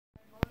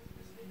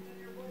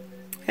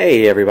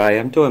Hey everybody,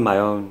 I'm doing my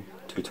own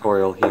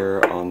tutorial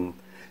here on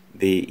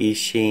the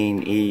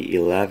Eachine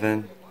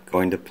E11.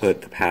 Going to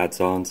put the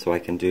pads on so I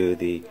can do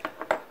the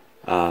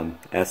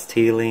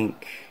STM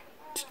Link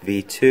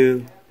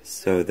V2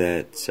 so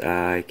that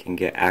I can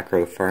get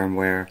Acro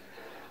Firmware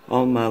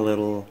on my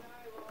little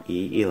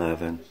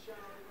E11.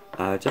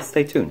 Just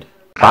stay tuned.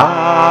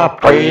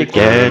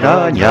 Breaking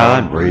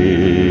onion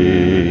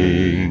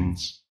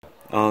rings.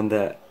 On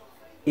the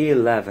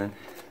E11,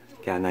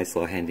 got a nice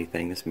little handy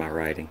thing. This is my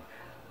writing.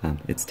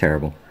 It's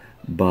terrible,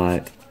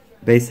 but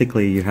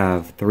basically you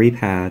have 3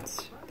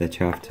 pads that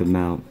you have to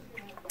mount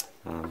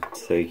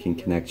so you can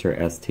connect your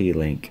STM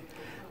Link.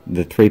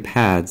 The 3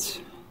 pads,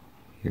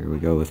 here we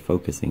go with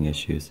focusing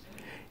issues,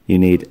 you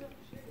need,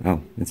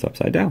 oh, it's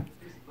upside down.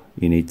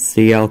 You need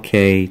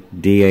CLK,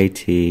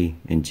 DAT,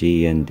 and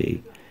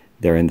GND.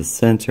 They're in the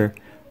center.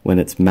 When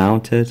it's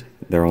mounted,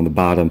 they're on the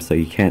bottom so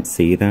you can't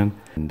see them.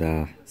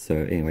 And so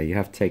anyway, you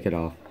have to take it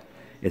off.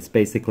 It's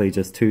basically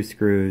just 2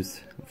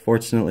 screws.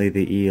 Fortunately,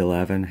 the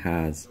E11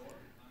 has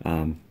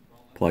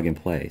plug and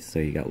play, so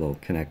you got little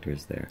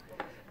connectors there.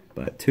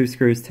 But 2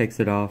 screws takes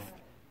it off.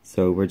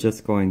 So we're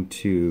just going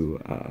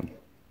to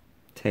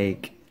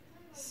take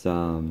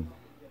some,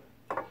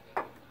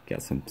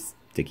 get some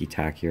sticky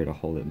tack here to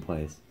hold it in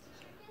place.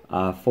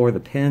 For the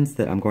pins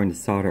that I'm going to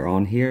solder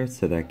on here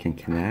so that I can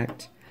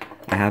connect,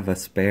 I have a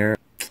spare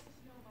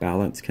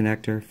balance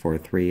connector for a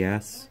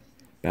 3S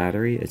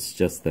battery. It's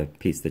just the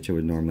piece that you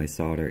would normally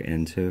solder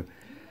into.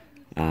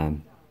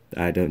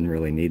 I don't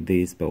really need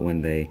these, but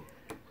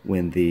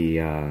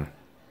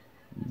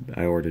I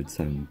ordered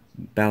some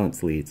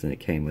balance leads and it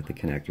came with the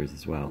connectors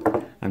as well.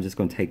 I'm just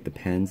going to take the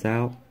pins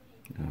out.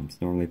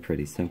 It's normally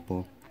pretty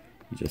simple.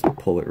 You just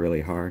pull it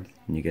really hard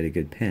and you get a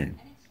good pin.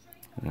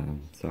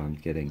 So I'm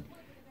getting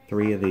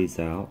 3 of these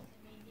out.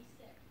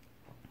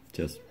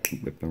 Just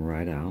whip them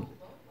right out.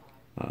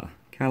 Kind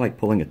of like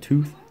pulling a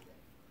tooth,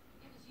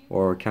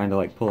 or kind of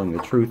like pulling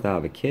the truth out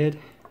of a kid,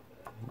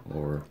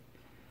 or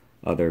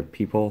other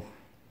people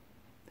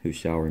who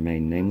shall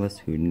remain nameless,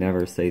 who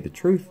never say the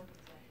truth,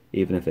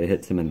 even if it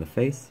hits them in the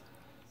face.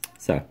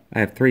 So, I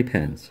have 3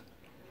 pins.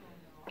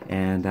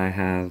 And I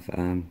have,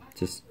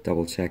 just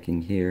double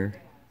checking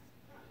here,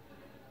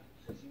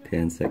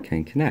 pins that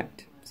can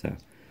connect. So,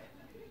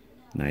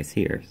 nice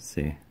here,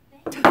 see.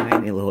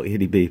 Tiny little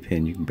itty bitty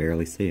pin, you can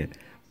barely see it.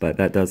 But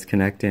that does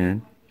connect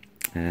in.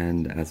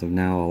 And as of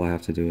now, all I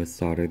have to do is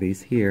solder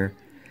these here,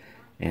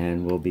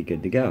 and we'll be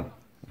good to go.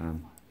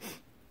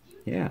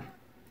 Yeah,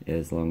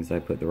 as long as I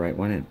put the right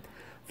one in.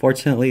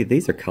 Fortunately,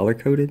 these are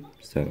color-coded,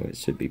 so it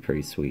should be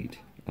pretty sweet.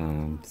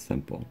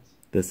 Simple.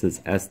 This is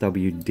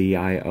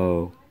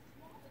SWDIO.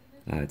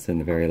 It's in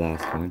the very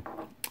last one.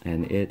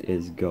 And it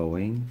is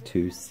going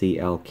to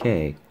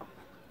CLK,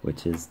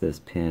 which is this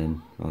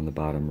pin on the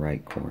bottom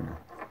right corner,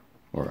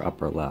 or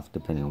upper left,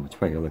 depending on which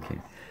way you're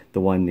looking.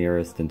 The one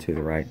nearest and to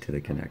the right to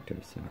the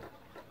connector. So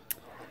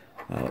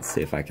let's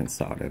see if I can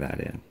solder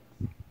that in.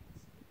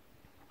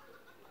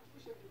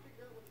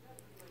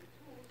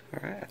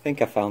 Alright, I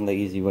think I found the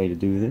easy way to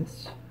do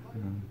this.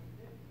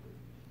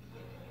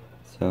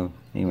 So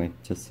anyway,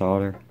 just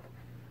solder.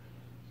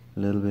 A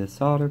little bit of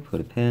solder, put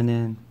a pin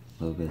in,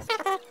 a little bit of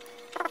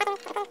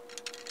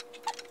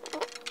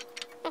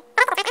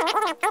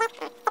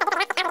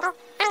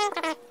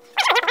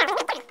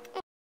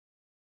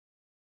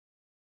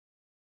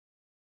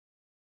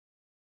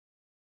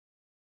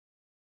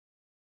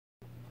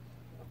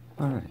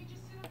Alright,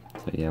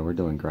 so yeah, we're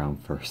doing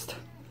ground first.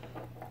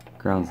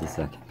 Ground's the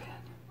second pin.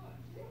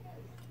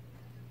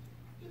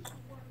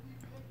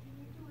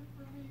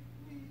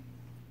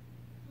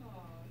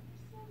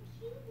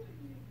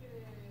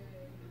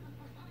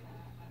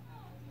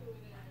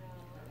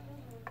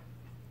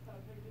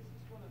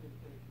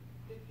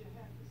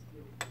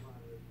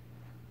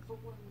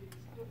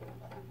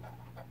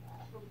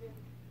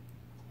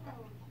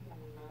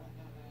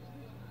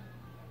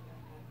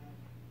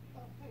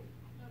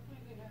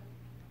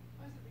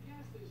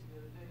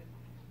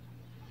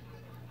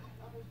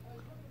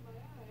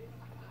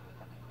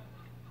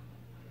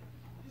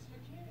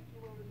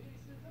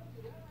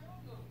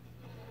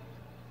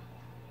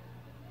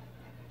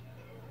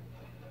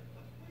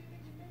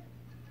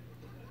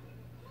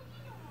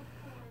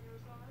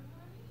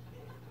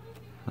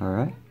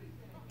 Alright,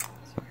 so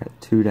I got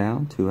 2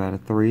 down, 2 out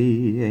of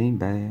 3, ain't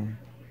bad.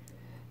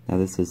 Now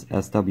this is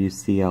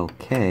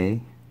SWCLK,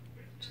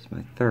 which is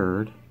my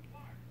 3rd,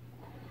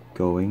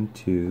 going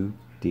to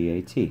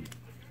DAT.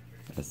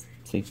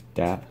 See,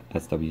 DAT,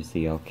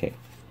 SWCLK.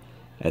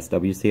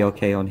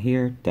 SWCLK on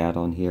here, DAT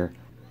on here.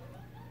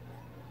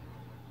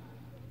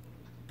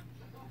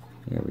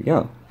 There we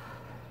go.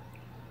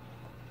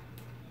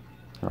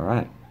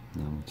 Alright,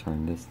 now I'm going to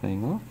turn this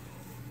thing off.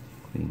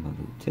 Clean my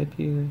little tip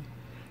here.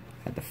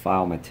 Had to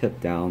file my tip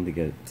down to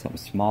get something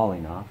small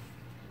enough.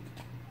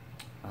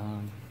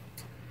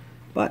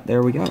 But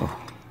there we go.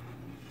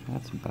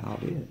 That's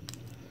about it.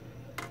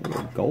 A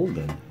little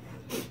golden.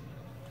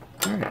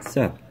 Alright,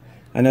 so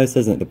I know this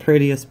isn't the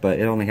prettiest, but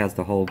it only has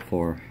to hold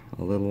for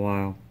a little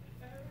while.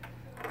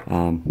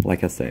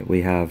 like I say,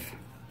 we have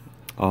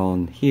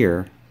on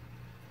here,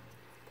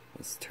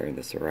 let's turn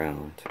this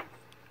around.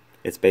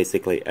 It's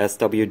basically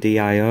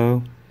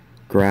SWDIO,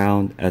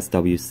 ground,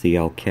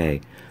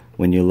 SWCLK.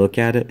 When you look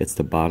at it, it's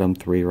the bottom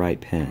 3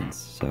 right pins.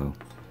 So,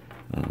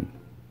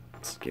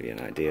 let's give you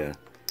an idea.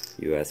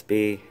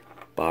 USB,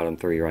 bottom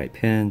 3 right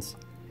pins.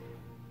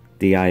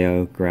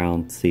 DIO,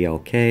 ground,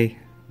 CLK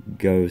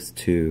goes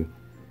to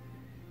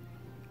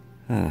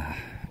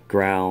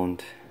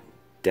ground,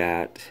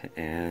 DAT,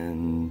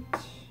 and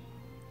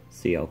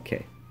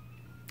CLK.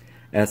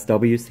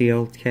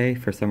 SWCLK,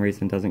 for some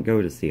reason, doesn't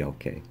go to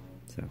CLK.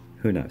 So,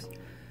 who knows?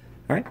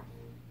 Alright,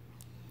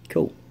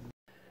 cool.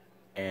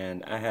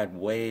 And I had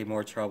way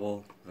more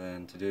trouble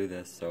than to do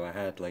this, so I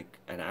had like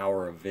an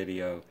hour of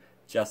video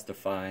just to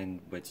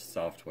find which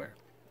software.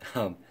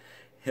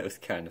 It was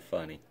kind of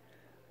funny.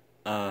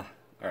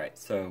 Alright,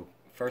 so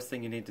first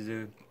thing you need to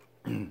do,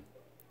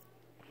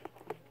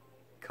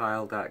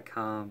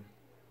 Keil.com,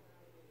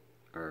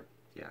 or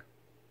yeah,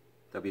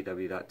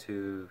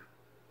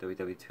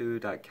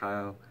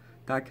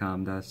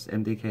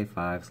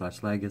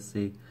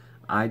 www.keil.com/mdk5/legacy.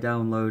 I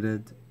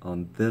downloaded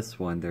on this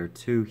one, there are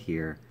 2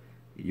 here.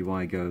 You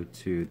want to go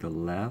to the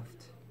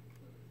left.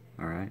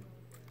 Alright,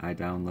 I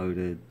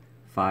downloaded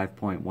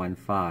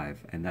 5.15,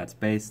 and that's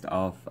based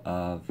off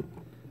of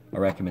a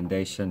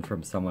recommendation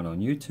from someone on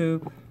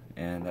YouTube,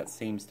 and that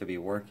seems to be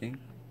working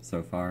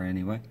so far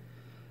anyway.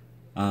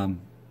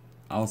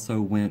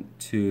 Also went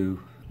to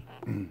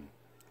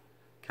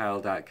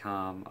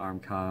Keil.com,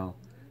 ARMKeil,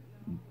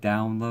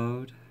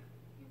 download.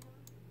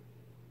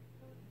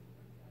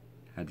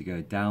 Had to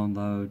go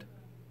download,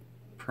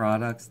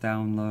 products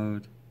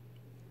download,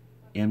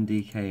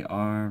 MDK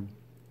ARM.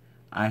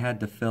 I had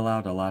to fill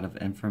out a lot of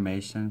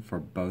information for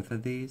both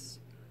of these.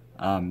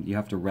 You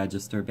have to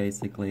register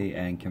basically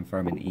and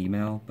confirm an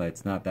email, but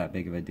it's not that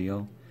big of a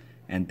deal.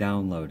 And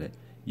download it.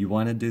 You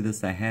want to do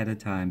this ahead of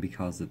time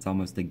because it's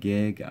almost a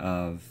gig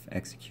of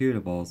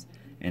executables,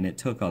 and it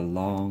took a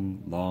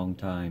long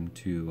time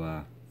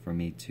to for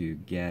me to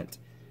get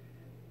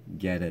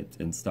it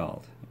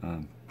installed.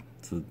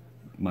 So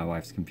my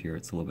wife's computer,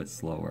 it's a little bit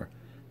slower.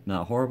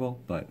 Not horrible,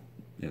 but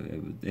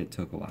it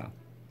took a while.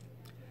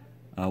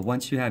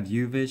 Once you have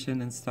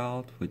UVision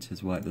installed, which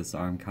is what this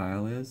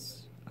ARMKeil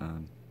is,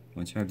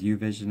 once you have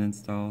UVision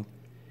installed,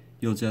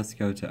 you'll just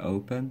go to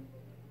Open,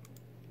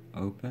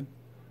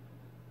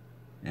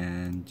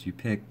 and you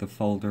pick the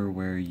folder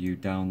where you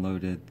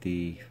downloaded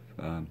the,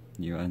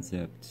 you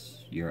unzipped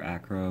your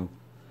Acro.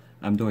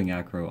 I'm doing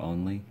Acro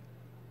only.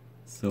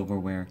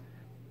 Silverware.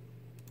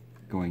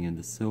 Going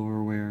into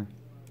Silverware.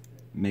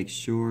 Make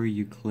sure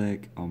you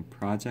click on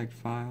Project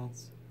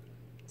Files,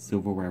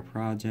 Silverware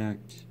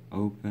Project,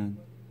 Open.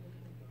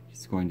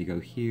 It's going to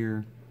go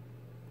here.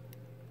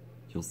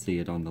 You'll see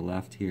it on the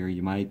left here.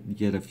 You might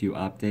get a few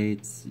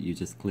updates. You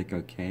just click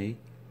OK.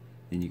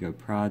 Then you go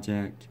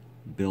Project,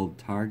 Build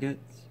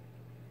Targets.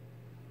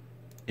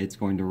 It's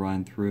going to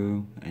run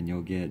through and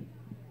you'll get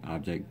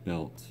object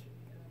built.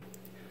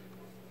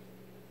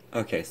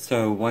 Okay,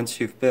 so once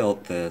you've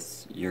built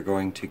this, you're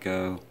going to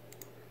go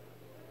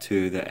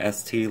to the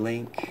ST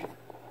Link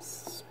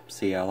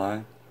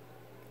CLI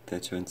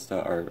that you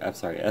install, or I'm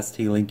sorry,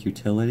 ST Link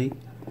utility.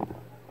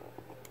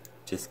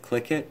 Just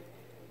click it.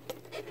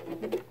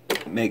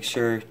 Make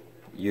sure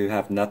you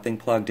have nothing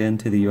plugged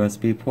into the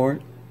USB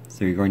port.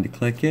 So you're going to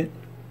click it.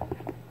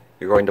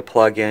 You're going to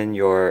plug in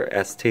your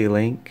ST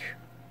Link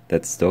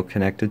that's still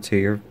connected to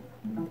your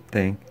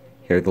thing.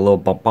 Hear the little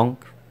bump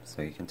bump,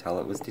 so you can tell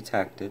it was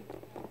detected.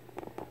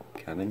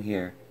 Come in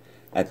here.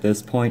 At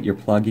this point, you're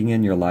plugging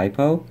in your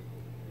LiPo.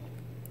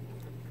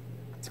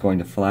 It's going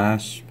to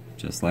flash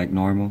just like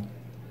normal.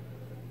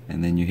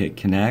 And then you hit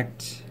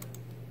connect.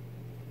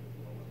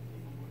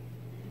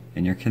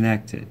 And you're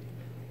connected.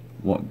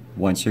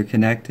 Once you're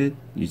connected,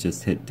 you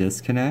just hit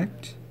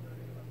disconnect.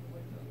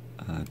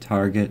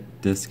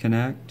 Target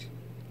disconnect.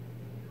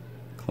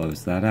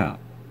 Close that out.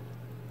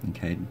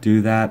 Okay,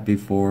 do that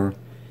before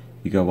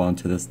you go on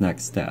to this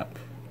next step.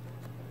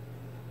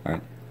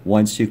 Alright,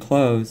 once you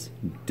close,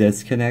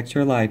 disconnect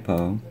your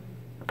LiPo.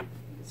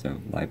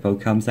 So LiPo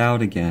comes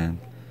out again,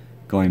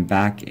 going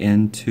back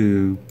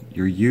into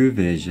your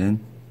UVision.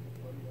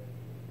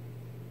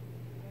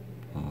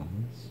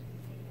 Pause.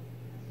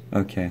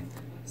 Okay,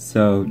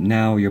 so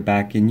now you're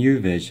back in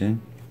UVision.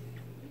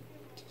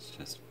 It's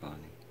just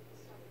funny.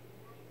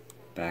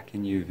 Back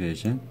in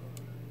UVision.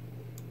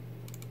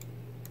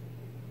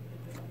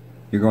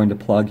 You're going to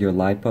plug your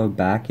LiPo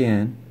back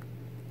in.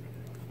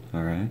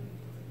 Alright.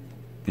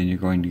 Then you're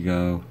going to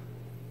go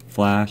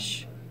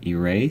flash,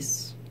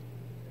 erase.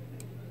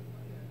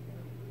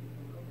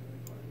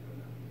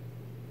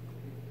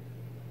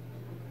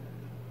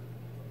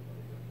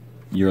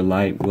 Your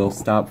light will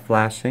stop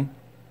flashing.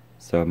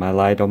 So my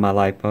light on my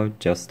LiPo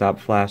just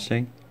stopped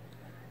flashing.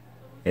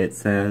 It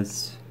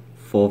says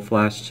full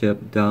flash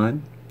chip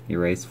done.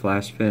 Erase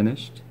flash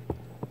finished.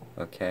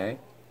 Okay.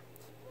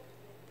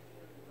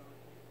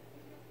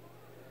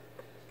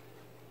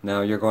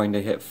 Now you're going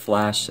to hit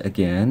flash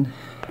again.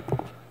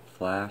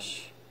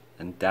 Flash,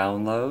 and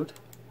download.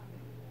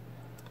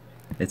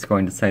 It's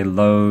going to say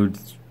load.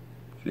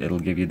 It'll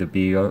give you the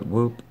B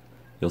whoop.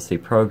 You'll see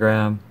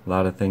program, a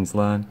lot of things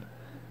learn.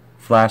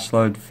 Flash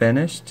load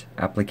finished,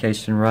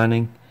 application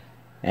running,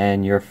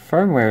 and your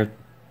firmware,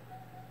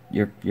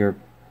 your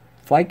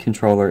flight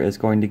controller is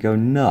going to go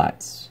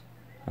nuts.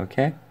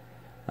 Okay?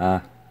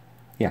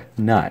 Yeah,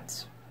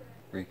 nuts.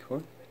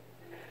 Record.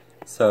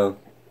 So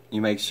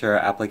you make sure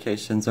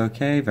application's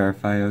okay,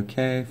 verify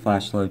okay,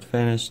 flash load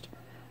finished.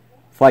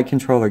 Flight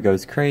controller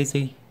goes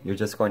crazy. You're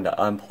just going to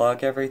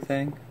unplug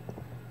everything.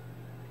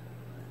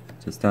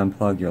 Just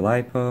unplug your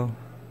LiPo.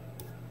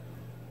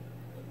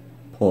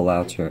 Pull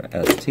out your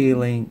ST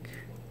Link.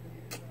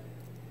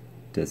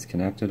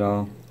 Disconnect it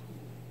all.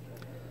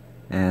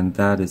 And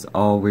that is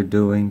all we're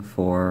doing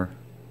for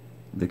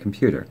the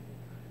computer.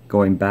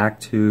 Going back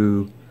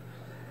to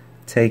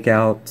take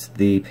out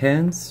the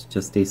pins,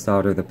 just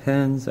desolder the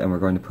pins, and we're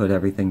going to put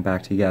everything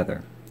back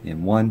together.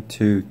 In 1,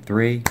 2,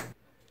 3.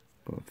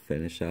 We'll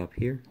finish up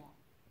here.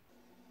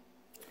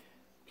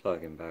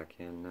 Plug him back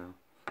in now.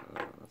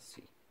 Let's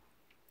see.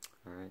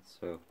 Alright,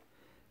 so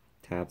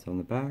tabs on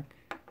the back.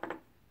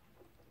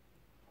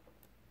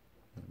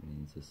 That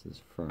means this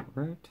is front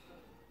right.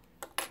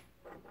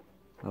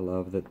 I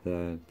love that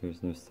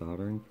there's no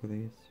soldering for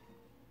these.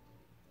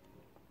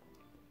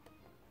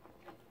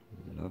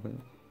 Love it.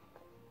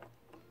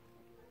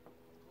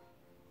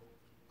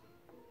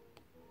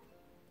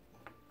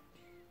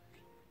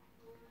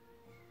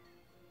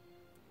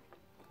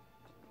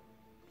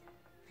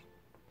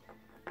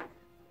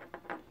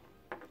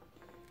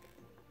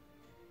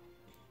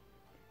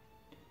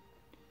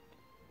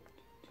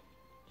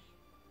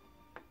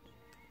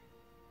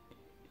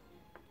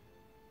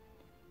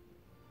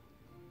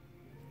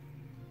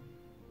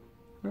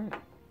 Alright.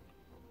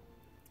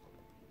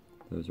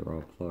 Those are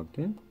all plugged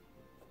in.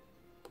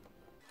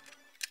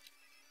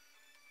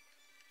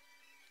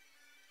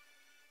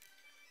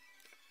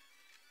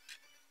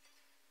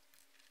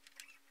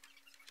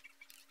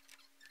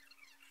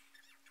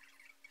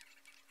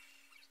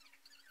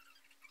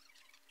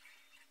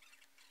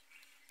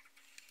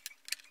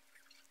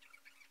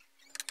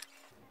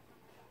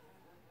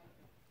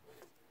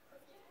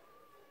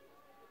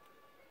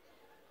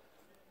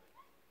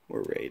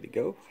 We're ready to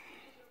go.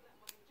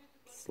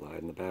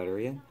 Sliding the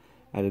battery in.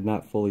 I did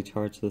not fully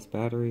charge this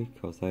battery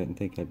because I didn't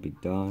think I'd be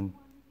done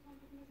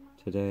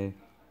today.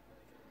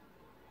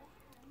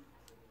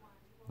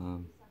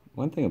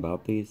 One thing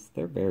about these,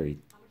 they're very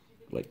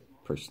like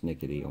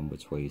persnickety on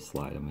which way you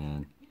slide them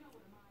in.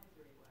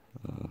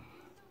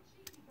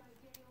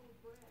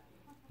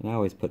 And I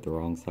always put the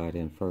wrong side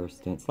in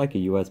first. And it's like a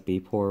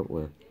USB port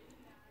where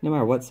no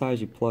matter what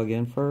size you plug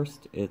in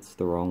first, it's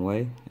the wrong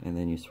way. And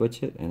then you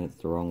switch it and it's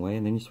the wrong way.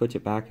 And then you switch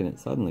it back and it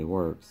suddenly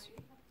works.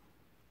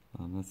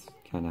 That's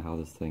kind of how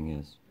this thing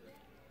is.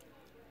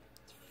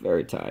 It's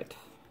very tight.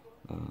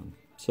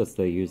 It's just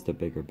they used a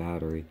bigger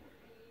battery.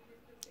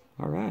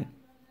 Alright.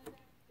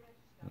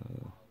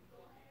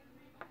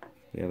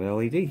 We have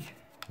LED.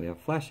 We have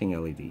flashing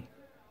LED.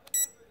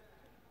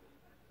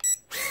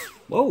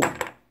 Whoa!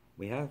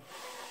 We have...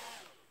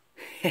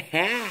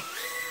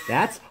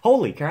 That's...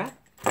 Holy crap!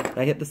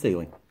 That hit the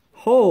ceiling.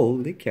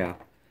 Holy cow.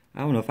 I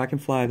don't know if I can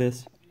fly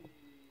this.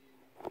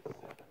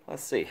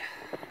 Let's see.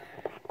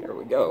 Here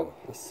we go.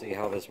 Let's see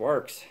how this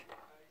works.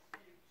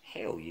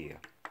 Hell yeah.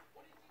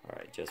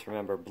 Alright, just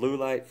remember blue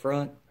light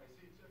front.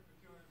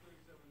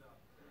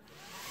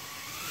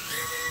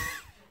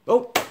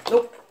 Oh,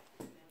 nope.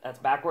 That's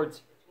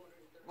backwards.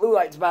 Blue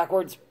light's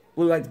backwards.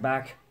 Blue light's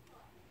back.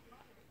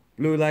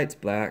 Blue light's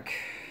black.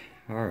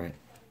 Alright.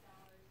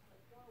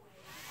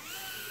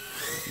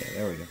 Yeah,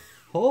 there we go.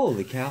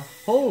 Holy cow.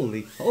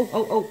 Holy.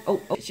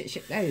 Oh.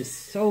 Shit. That is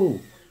so...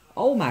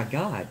 Oh my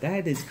god.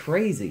 That is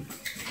crazy.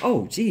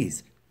 Oh,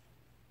 jeez.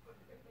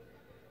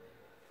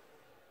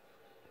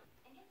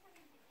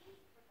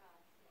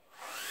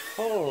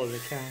 Holy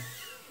cow.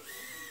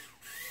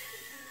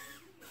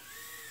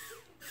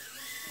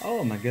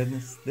 Oh my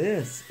goodness,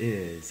 this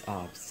is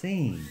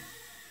obscene.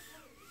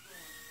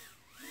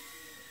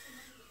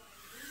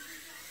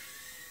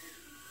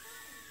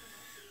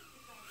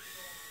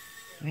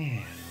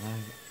 Man,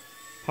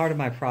 part of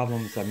my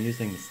problem is I'm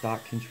using the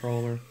stock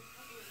controller,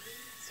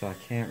 so I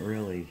can't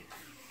really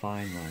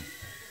find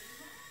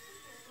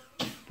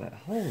my... But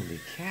holy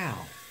cow,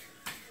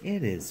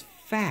 it is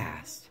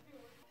fast.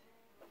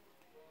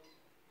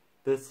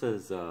 This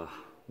is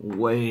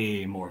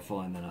way more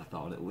fun than I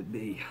thought it would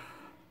be.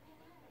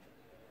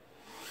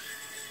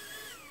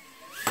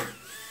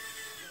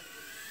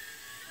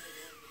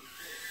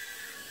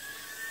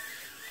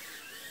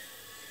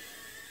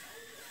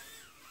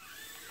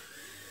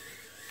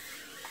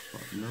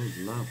 But no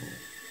level.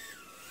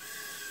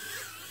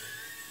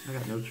 I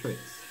got no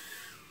tricks.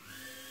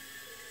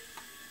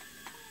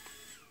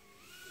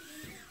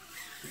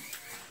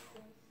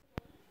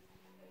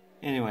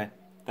 Anyway,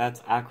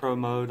 that's Acro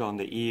mode on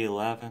the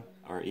E11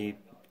 or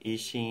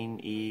Eachine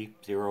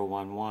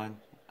E011.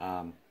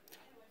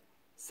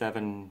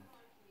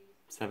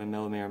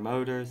 7mm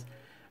motors.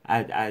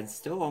 I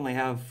still only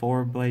have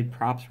 4-blade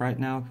props right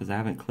now because I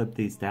haven't clipped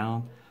these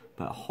down,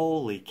 but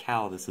holy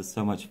cow, this is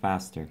so much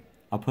faster.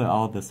 I'll put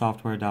all the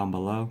software down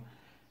below,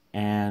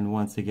 and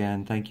once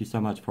again, thank you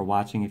so much for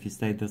watching if you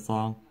stayed this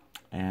long,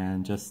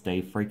 and just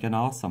stay freaking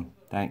awesome.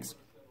 Thanks.